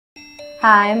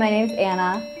Hi, my name's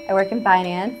Anna. I work in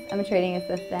finance. I'm a trading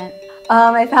assistant.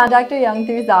 I found Dr. Young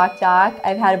through ZocDoc.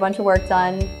 I've had a bunch of work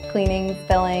done, cleanings,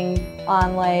 fillings,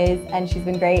 onlays, and she's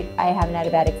been great. I haven't had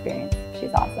a bad experience.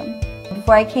 She's awesome.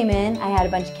 Before I came in, I had a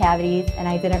bunch of cavities and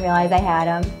I didn't realize I had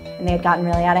them, and they had gotten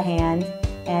really out of hand.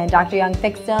 And Dr. Young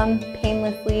fixed them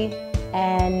painlessly,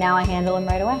 and now I handle them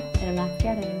right away, and I'm not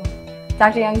scared anymore.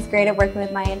 Dr. Young's great at working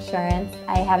with my insurance.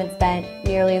 I haven't spent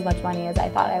nearly as much money as I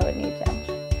thought I would need to.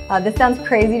 This sounds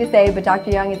crazy to say, but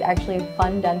Dr. Young is actually a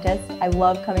fun dentist. I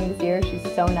love coming to see her. She's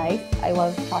so nice. I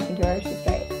love talking to her. She's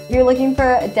great. If you're looking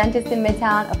for a dentist in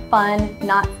Midtown, a fun,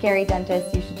 not scary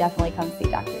dentist, you should definitely come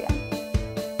see Dr. Young.